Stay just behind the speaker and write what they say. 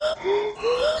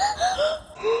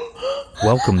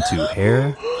Welcome to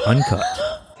Hair Uncut.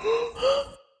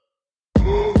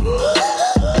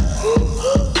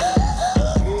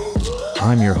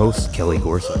 I'm your host, Kelly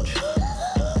Gorsuch.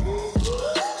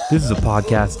 This is a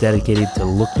podcast dedicated to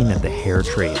looking at the hair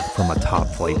trade from a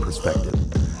top-flight perspective.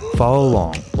 Follow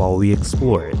along while we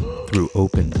explore it through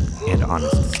open and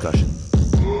honest discussion.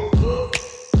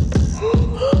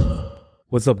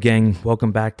 What's up, gang?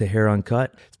 Welcome back to Hair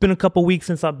Uncut. It's been a couple weeks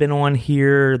since I've been on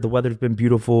here. The weather's been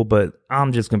beautiful, but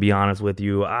I'm just going to be honest with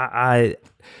you. I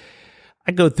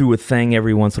go through a thing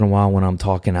every once in a while when I'm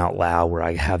talking out loud where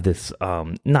I have this,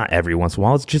 not every once in a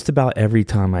while, it's just about every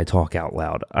time I talk out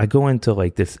loud. I go into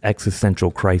like this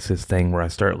existential crisis thing where I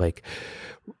start like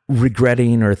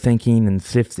regretting or thinking and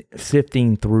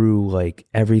sifting through like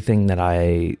everything that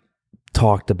I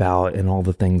talked about and all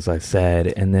the things I said,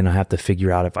 and then I have to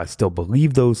figure out if I still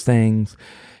believe those things,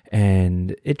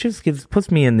 and it just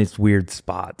puts me in this weird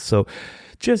spot. So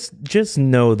just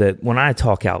know that when I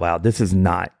talk out loud, this is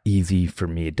not easy for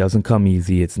me. It doesn't come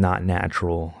easy. It's not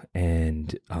natural,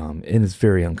 and it's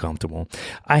very uncomfortable.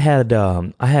 I had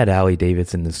Allie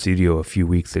Davis in the studio a few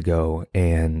weeks ago,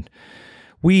 and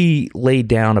we laid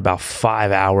down about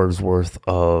 5 hours worth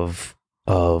of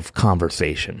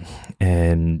conversation,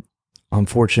 and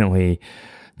unfortunately,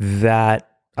 that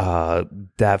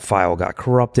file got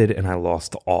corrupted and I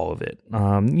lost all of it.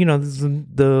 This is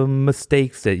the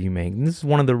mistakes that you make. And this is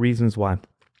one of the reasons why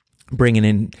bringing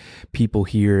in people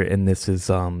here, and this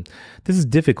is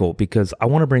difficult because I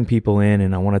want to bring people in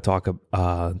and I want to talk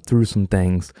through some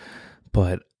things,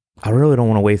 but I really don't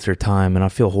want to waste their time, and I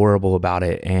feel horrible about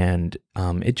it. And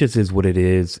it just is what it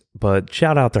is. But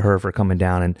shout out to her for coming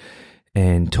down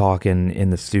and talking in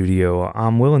the studio.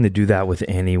 I'm willing to do that with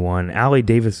anyone. Allie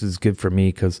Davis is good for me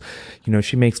because,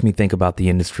 she makes me think about the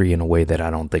industry in a way that I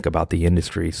don't think about the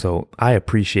industry. So I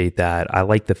appreciate that. I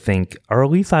like to think, or at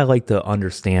least I like to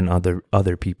understand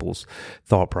other people's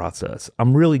thought process.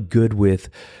 I'm really good with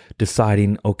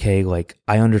deciding, okay, like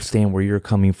I understand where you're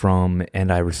coming from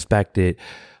and I respect it.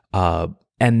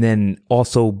 And then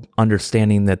also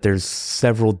understanding that there's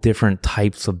several different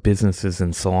types of businesses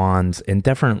and salons and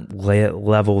different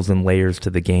levels and layers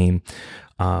to the game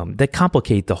that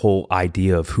complicate the whole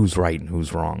idea of who's right and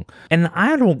who's wrong. And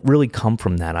I don't really come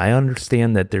from that. I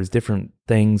understand that there's different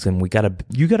things, and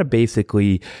you gotta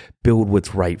basically build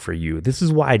what's right for you. This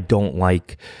is why I don't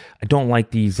like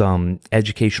these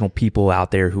educational people out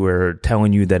there who are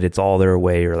telling you that it's all their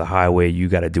way or the highway. You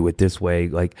got to do it this way.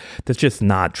 Like, that's just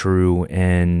not true.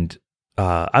 And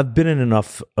I've been in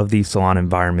enough of these salon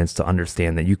environments to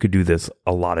understand that you could do this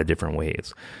a lot of different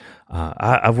ways.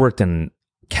 I've worked in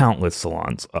countless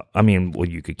salons.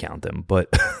 You could count them,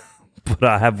 but but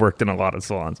I have worked in a lot of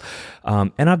salons,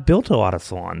 and I've built a lot of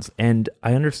salons, and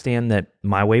I understand that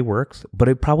my way works, but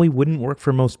it probably wouldn't work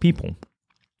for most people.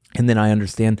 And then I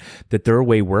understand that their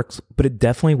way works, but it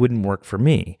definitely wouldn't work for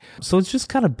me. So it's just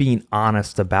kind of being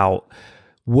honest about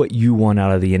what you want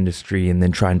out of the industry, and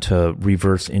then trying to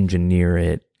reverse engineer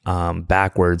it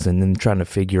backwards, and then trying to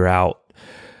figure out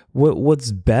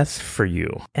what's best for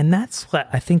you. And that's what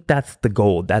I think, that's the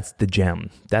gold. That's the gem.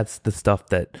 That's the stuff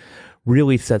that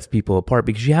really sets people apart,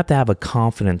 because you have to have a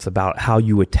confidence about how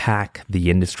you attack the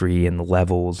industry and the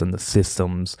levels and the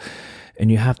systems.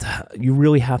 And you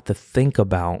really have to think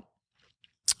about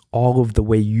all of the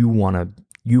way you want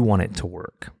it to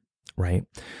work, right?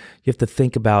 You have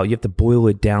to boil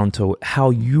it down to how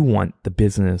you want the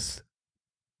business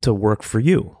to work for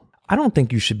you. I don't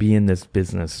think you should be in this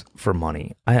business for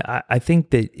money. I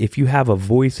think that if you have a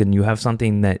voice and you have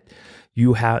something that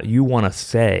you want to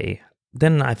say,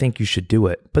 then I think you should do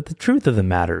it. But the truth of the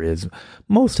matter is,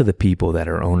 most of the people that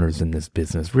are owners in this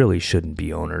business really shouldn't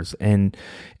be owners. And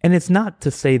it's not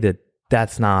to say that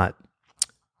that's not,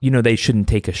 they shouldn't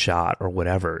take a shot or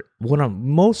whatever.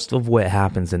 Most of what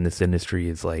happens in this industry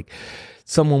is like,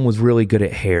 someone was really good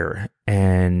at hair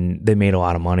and they made a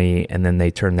lot of money, and then they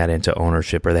turned that into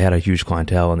ownership, or they had a huge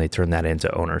clientele and they turned that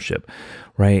into ownership,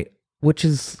 right? Which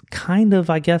is kind of,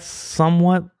 I guess,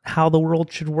 somewhat how the world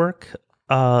should work.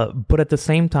 But at the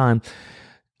same time,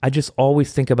 I just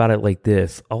always think about it like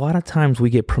this. A lot of times we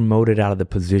get promoted out of the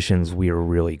positions we are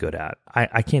really good at.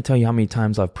 I can't tell you how many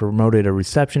times I've promoted a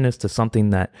receptionist to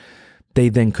something that they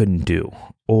then couldn't do,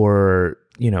 or,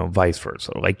 vice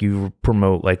versa. Like, you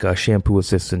promote like a shampoo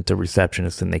assistant to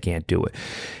receptionist and they can't do it.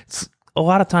 A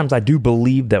lot of times I do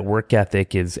believe that work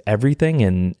ethic is everything,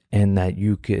 and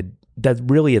that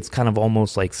really it's kind of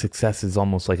almost like success is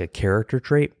almost like a character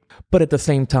trait. But at the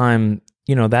same time,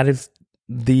 that is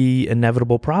the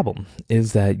inevitable problem,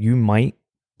 is that you might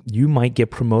get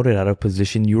promoted out of a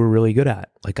position you were really good at.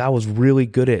 Like, I was really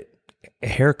good at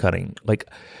hair cutting. Like,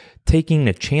 taking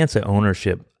a chance at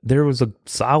ownership, there was a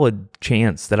solid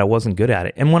chance that I wasn't good at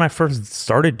it. And when I first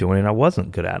started doing it, I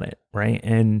wasn't good at it, right?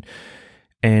 And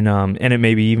it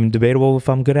may be even debatable if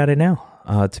I'm good at it now,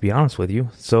 to be honest with you.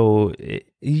 So,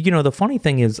 the funny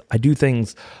thing is I do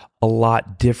things a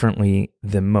lot differently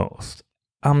than most.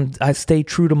 I stay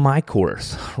true to my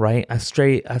course, right? I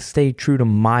stay true to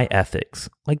my ethics.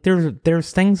 Like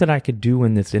there's things that I could do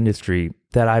in this industry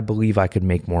that I believe I could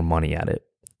make more money at it.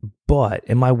 But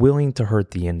am I willing to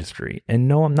hurt the industry? And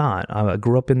no, I'm not. I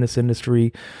grew up in this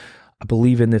industry. I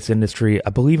believe in this industry. I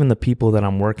believe in the people that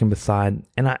I'm working beside,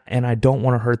 and I don't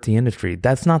want to hurt the industry.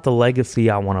 That's not the legacy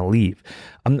I want to leave.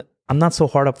 I'm not so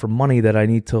hard up for money that I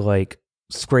need to like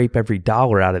scrape every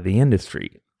dollar out of the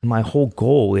industry. My whole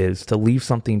goal is to leave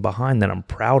something behind that I'm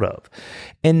proud of.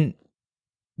 And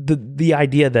the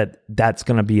idea that that's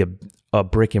going to be a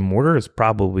brick and mortar is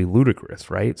probably ludicrous,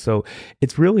 right? So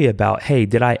it's really about, hey,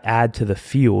 did I add to the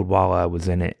field while I was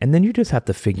in it? And then you just have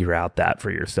to figure out that for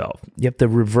yourself. You have to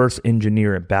reverse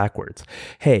engineer it backwards.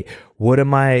 Hey, what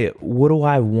do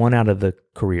I want out of the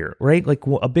career, right? Like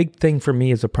a big thing for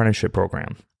me is apprenticeship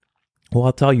program. Well,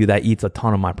 I'll tell you that eats a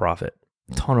ton of my profit,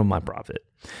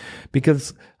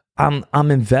 because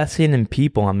I'm investing in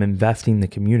people. I'm investing in the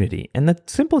community. And the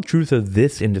simple truth of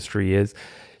this industry is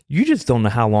you just don't know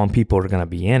how long people are going to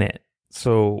be in it.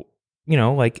 So,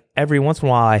 like every once in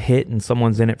a while I hit and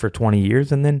someone's in it for 20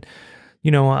 years. And then,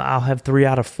 I'll have 3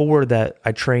 out of 4 that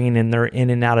I train and they're in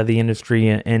and out of the industry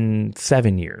in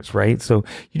 7 years, right? So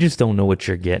you just don't know what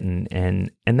you're getting.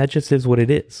 And that just is what it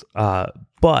is.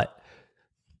 But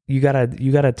you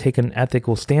gotta take an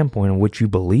ethical standpoint on what you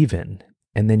believe in.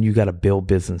 And then you got to build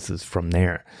businesses from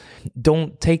there.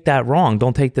 Don't take that wrong.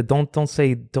 Don't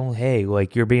say, hey,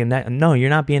 like you're being no, you're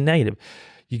not being negative.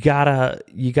 You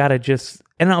gotta just,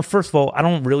 and first of all, I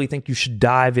don't really think you should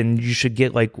dive and you should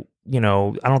get like, I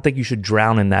don't think you should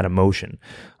drown in that emotion.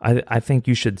 I think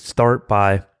you should start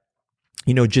by,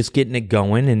 just getting it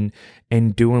going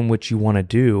and doing what you want to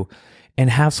do and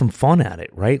have some fun at it,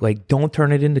 right? Like don't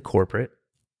turn it into corporate.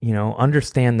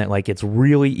 Understand that like it's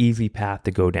really easy path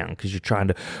to go down because you're trying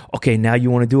to, okay, now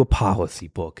you want to do a policy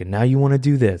book and now you want to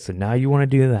do this and now you want to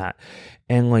do that.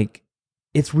 And like,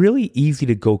 it's really easy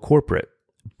to go corporate,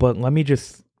 but let me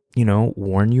just,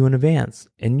 warn you in advance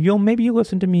and maybe you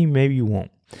listen to me, maybe you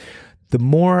won't. The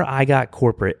more I got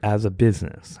corporate as a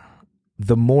business,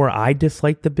 the more I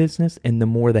disliked the business and the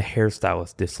more the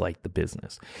hairstylists disliked the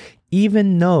business,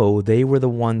 even though they were the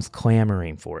ones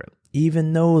clamoring for it.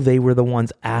 Even though they were the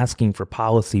ones asking for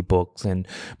policy books and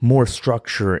more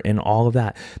structure and all of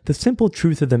that. The simple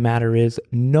truth of the matter is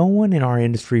no one in our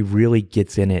industry really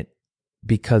gets in it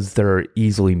because they're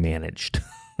easily managed.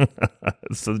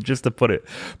 So just to put it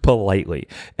politely.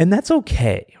 And that's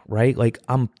okay, right? Like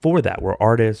I'm for that. We're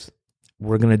artists.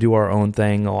 We're going to do our own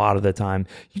thing a lot of the time.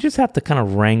 You just have to kind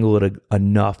of wrangle it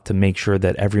enough to make sure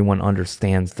that everyone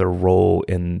understands their role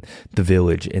in the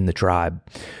village, in the tribe,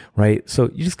 right? So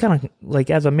you just kind of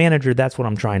like as a manager, that's what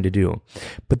I'm trying to do.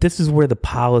 But this is where the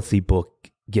policy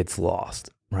book gets lost,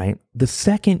 right? The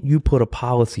second you put a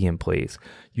policy in place,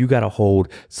 you got to hold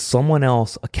someone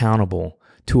else accountable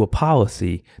to a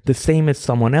policy the same as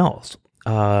someone else.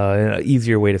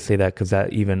 Easier way to say that because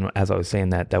that even as I was saying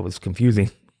that was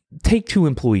confusing. Take 2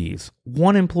 employees.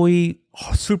 One employee,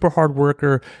 super hard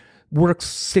worker, works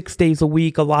 6 days a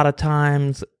week a lot of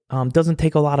times, doesn't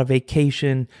take a lot of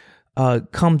vacation,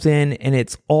 comes in and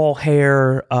it's all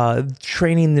hair,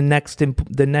 training the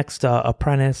next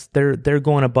apprentice. They're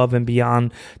going above and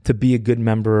beyond to be a good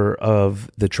member of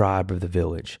the tribe or the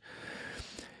village.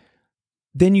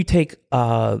 Then you take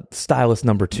stylist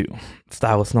number 2.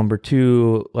 Stylist number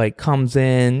 2 like comes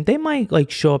in. They might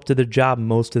like show up to their job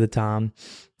most of the time.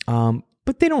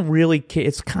 But they don't really care.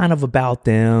 It's kind of about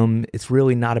them. It's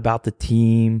really not about the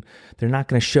team. They're not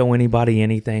going to show anybody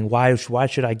anything. Why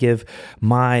should I give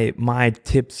my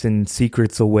tips and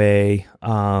secrets away?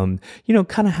 Kind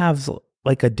of have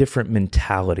like a different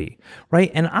mentality,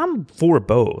 right? And I'm for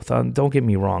both. Don't get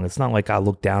me wrong. It's not like I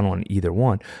look down on either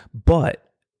one. But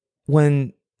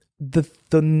when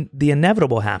the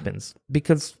inevitable happens,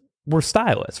 because we're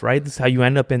stylists, right? This is how you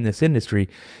end up in this industry.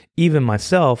 Even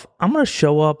myself, I'm going to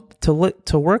show up to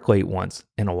work late once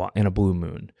in a blue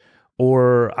moon,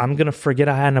 or I'm going to forget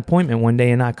I had an appointment one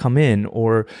day and not come in,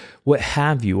 or what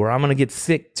have you, or I'm going to get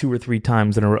sick 2 or 3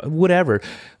 times in a row, whatever.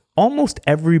 Almost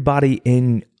everybody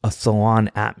in a salon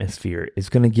atmosphere is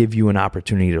going to give you an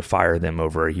opportunity to fire them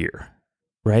over a year,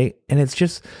 right? And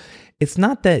it's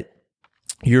not that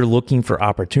you're looking for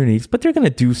opportunities, but they're going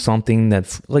to do something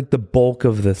that's like the bulk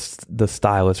of the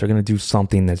stylists are going to do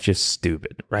something that's just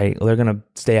stupid, right? They're going to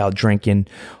stay out drinking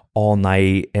all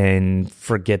night and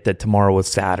forget that tomorrow was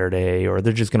Saturday, or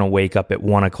they're just going to wake up at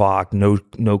 1 o'clock, no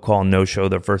call, no show,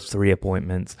 their first 3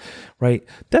 appointments, right?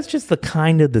 That's just the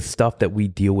kind of the stuff that we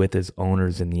deal with as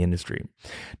owners in the industry.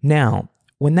 Now,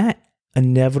 when that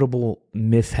inevitable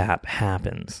mishap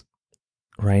happens,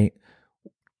 right?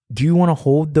 Do you want to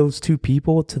hold those two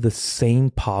people to the same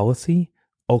policy?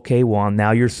 Okay, well,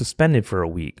 now you're suspended for a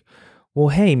week. Well,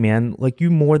 hey, man, like, you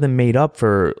more than made up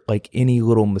for like any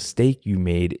little mistake you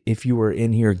made if you were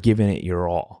in here giving it your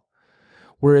all.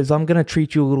 Whereas I'm going to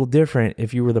treat you a little different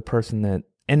if you were the person that,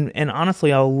 and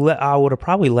honestly, I would have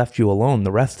probably left you alone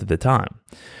the rest of the time,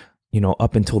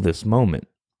 up until this moment.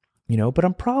 But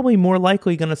I'm probably more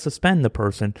likely going to suspend the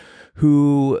person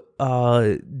who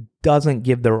doesn't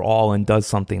give their all and does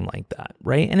something like that,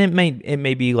 right? And it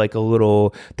may be like a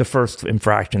little, the first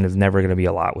infraction is never going to be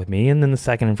a lot with me, and then the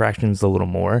second infraction is a little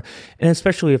more, and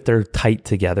especially if they're tight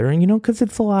together, and because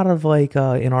it's a lot of like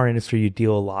in our industry, you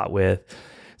deal a lot with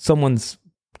someone's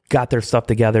got their stuff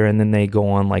together, and then they go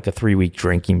on like a 3-week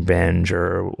drinking binge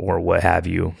or what have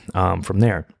you from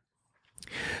there,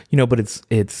 but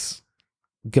it's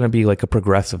going to be like a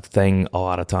progressive thing a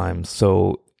lot of times.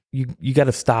 So you got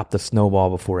to stop the snowball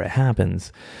before it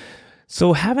happens.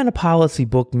 So having a policy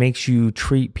book makes you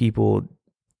treat people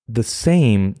the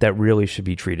same that really should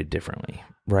be treated differently,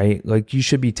 right? Like, you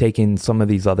should be taking some of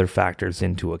these other factors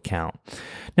into account.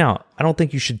 Now, I don't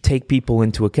think you should take people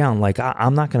into account. Like,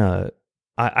 I'm not going to,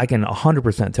 I can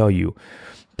 100% tell you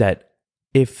that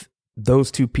if those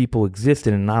two people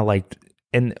existed and I liked,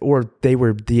 or they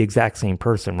were the exact same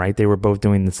person, right? They were both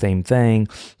doing the same thing.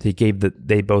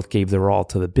 They both gave their all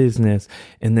to the business,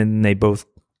 and then they both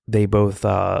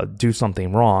do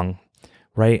something wrong,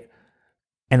 right?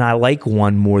 And I like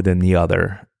one more than the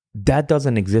other. That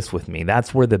doesn't exist with me.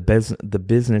 That's where the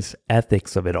business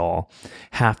ethics of it all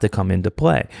have to come into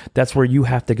play. That's where you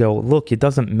have to go, look, it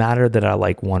doesn't matter that I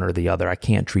like one or the other. I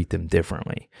can't treat them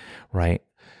differently, right?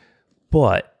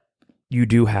 But you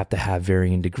do have to have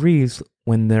varying degrees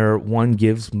when one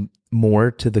gives more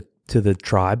to the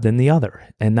tribe than the other.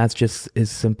 And that's just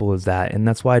as simple as that. And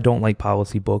that's why I don't like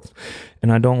policy books,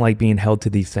 and I don't like being held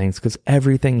to these things, because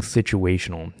everything's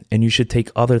situational and you should take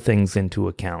other things into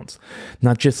account.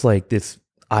 Not just like this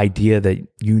idea that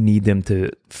you need them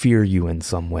to fear you in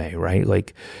some way, right?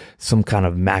 Like some kind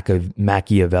of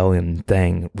Machiavellian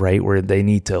thing, right? Where they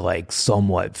need to like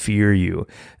somewhat fear you.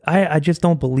 I just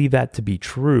don't believe that to be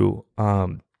true.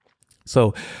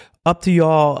 So up to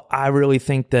y'all. I really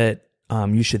think that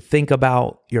you should think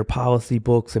about your policy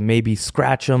books and maybe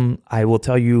scratch them. I will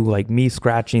tell you, like, me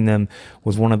scratching them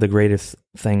was one of the greatest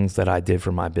things that I did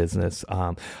for my business.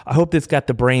 I hope this got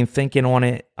the brain thinking on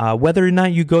it, whether or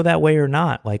not you go that way or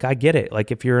not. Like, I get it.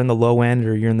 Like, if you're in the low end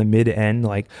or you're in the mid end,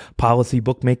 like, policy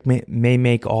book may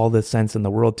make all the sense in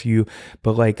the world to you.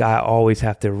 But like, I always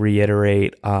have to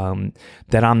reiterate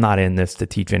that I'm not in this to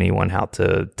teach anyone how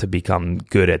to become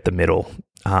good at the middle.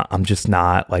 I'm just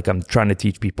not. Like, I'm trying to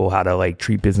teach people how to like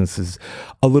treat businesses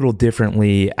a little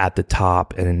differently at the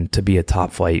top and to be a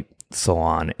top flight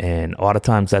salon. And a lot of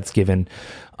times that's given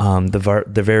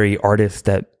the very artists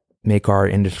that make our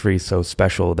industry so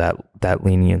special that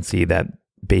leniency that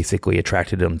basically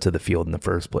attracted them to the field in the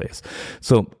first place.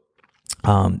 So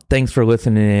thanks for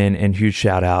listening in, and huge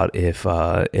shout out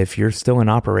if you're still in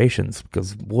operations,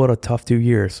 because what a tough 2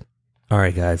 years. All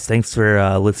right, guys, thanks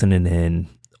for listening in.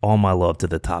 All my love to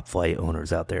the top flight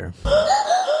owners out there.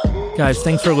 Guys,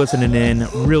 thanks for listening in.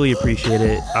 Really appreciate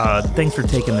it. Thanks for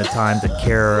taking the time to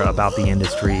care about the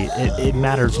industry. It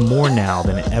matters more now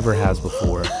than it ever has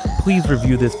before. Please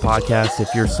review this podcast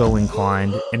if you're so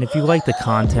inclined. And if you like the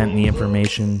content and the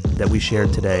information that we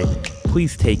shared today,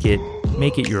 please take it,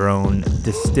 make it your own,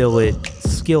 distill it,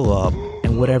 skill up,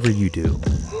 and whatever you do,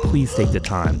 please take the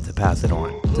time to pass it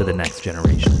on to the next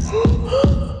generation.